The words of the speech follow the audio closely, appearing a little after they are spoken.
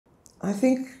I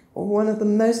think one of the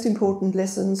most important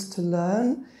lessons to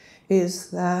learn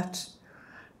is that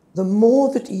the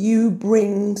more that you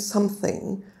bring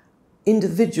something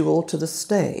individual to the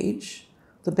stage,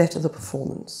 the better the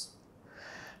performance.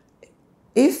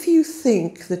 If you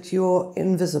think that you're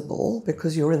invisible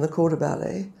because you're in the corps de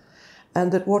ballet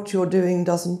and that what you're doing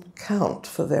doesn't count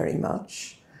for very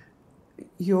much,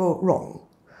 you're wrong.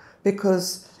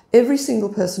 Because every single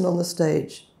person on the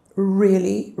stage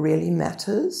really, really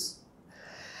matters.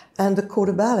 And the corps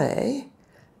de ballet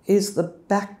is the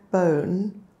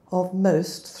backbone of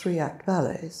most three-act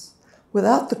ballets.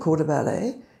 Without the corps de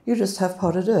ballet, you just have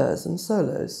pas de deux and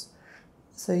solos.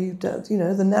 So you don't,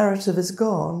 the narrative is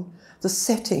gone, the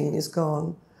setting is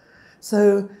gone.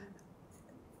 So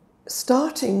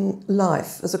starting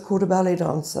life as a corps de ballet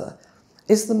dancer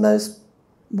is the most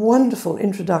wonderful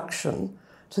introduction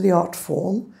to the art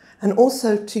form and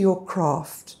also to your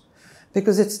craft,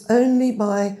 because it's only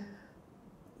by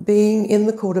being in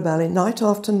the corps de ballet night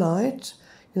after night,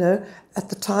 at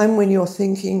the time when you're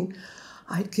thinking,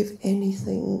 I'd give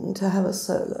anything to have a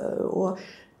solo, or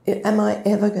am I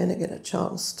ever going to get a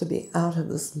chance to be out of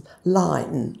this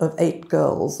line of 8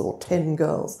 girls or 10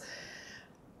 girls?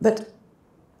 But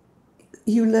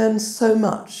you learn so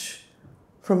much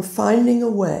from finding a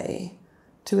way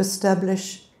to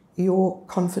establish your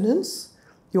confidence,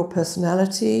 your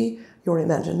personality, your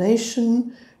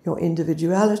imagination, your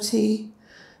individuality,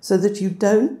 so that you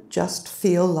don't just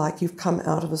feel like you've come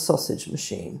out of a sausage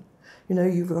machine.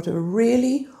 You've got to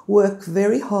really work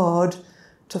very hard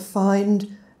to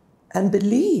find and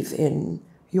believe in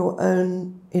your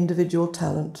own individual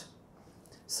talent.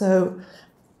 So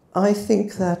I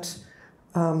think that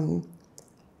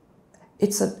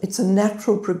it's a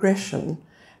natural progression.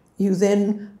 You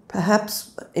then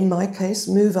perhaps, in my case,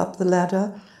 move up the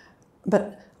ladder.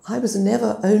 But I was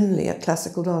never only a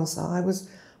classical dancer. I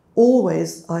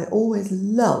always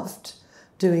loved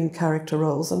doing character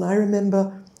roles. And I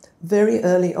remember very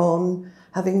early on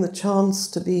having the chance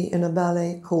to be in a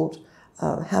ballet called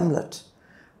Hamlet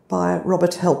by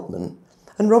Robert Helpmann.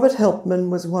 And Robert Helpmann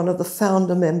was one of the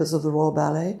founder members of the Royal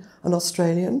Ballet, an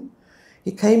Australian.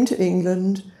 He came to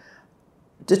England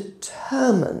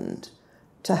determined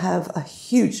to have a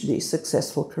hugely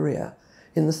successful career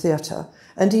in the theatre.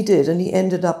 And he did, and he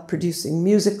ended up producing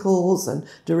musicals and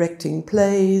directing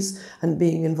plays and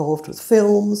being involved with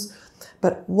films.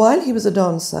 But while he was a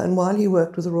dancer and while he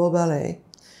worked with the Royal Ballet,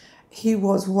 he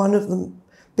was one of the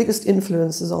biggest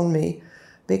influences on me,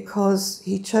 because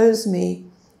he chose me,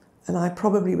 and I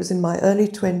probably was in my early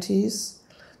 20s,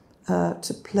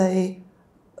 to play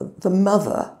the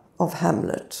mother of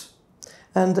Hamlet.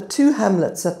 And the 2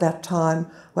 Hamlets at that time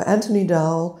were Anthony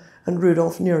Dowell and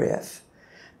Rudolf Nureyev.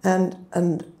 And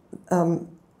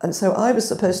so I was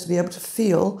supposed to be able to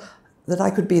feel that I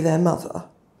could be their mother.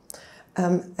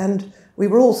 And we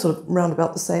were all sort of around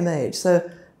about the same age. So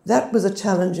that was a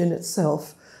challenge in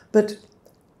itself. But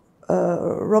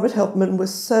Robert Helpmann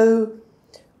was so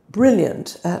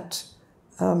brilliant at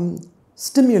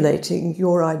stimulating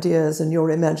your ideas and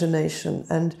your imagination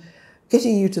and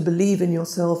getting you to believe in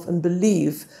yourself and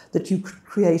believe that you could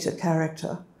create a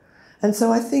character. And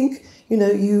so I think,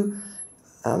 you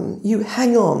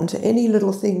hang on to any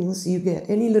little things you get,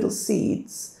 any little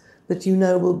seeds that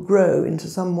will grow into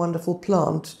some wonderful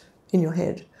plant in your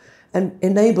head and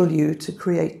enable you to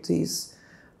create these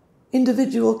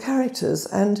individual characters.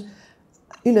 And,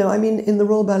 in the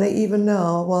Royal Ballet, even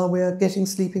now, while we're getting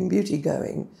Sleeping Beauty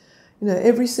going,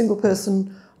 every single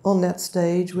person on that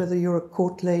stage, whether you're a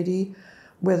court lady,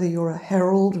 whether you're a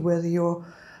herald, whether you're,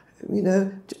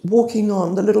 walking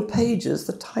on the little pages,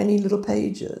 the tiny little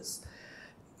pages,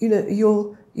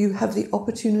 you have the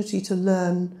opportunity to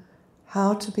learn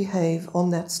how to behave on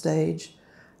that stage,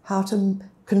 how to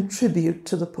contribute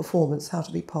to the performance, how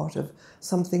to be part of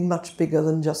something much bigger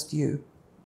than just you.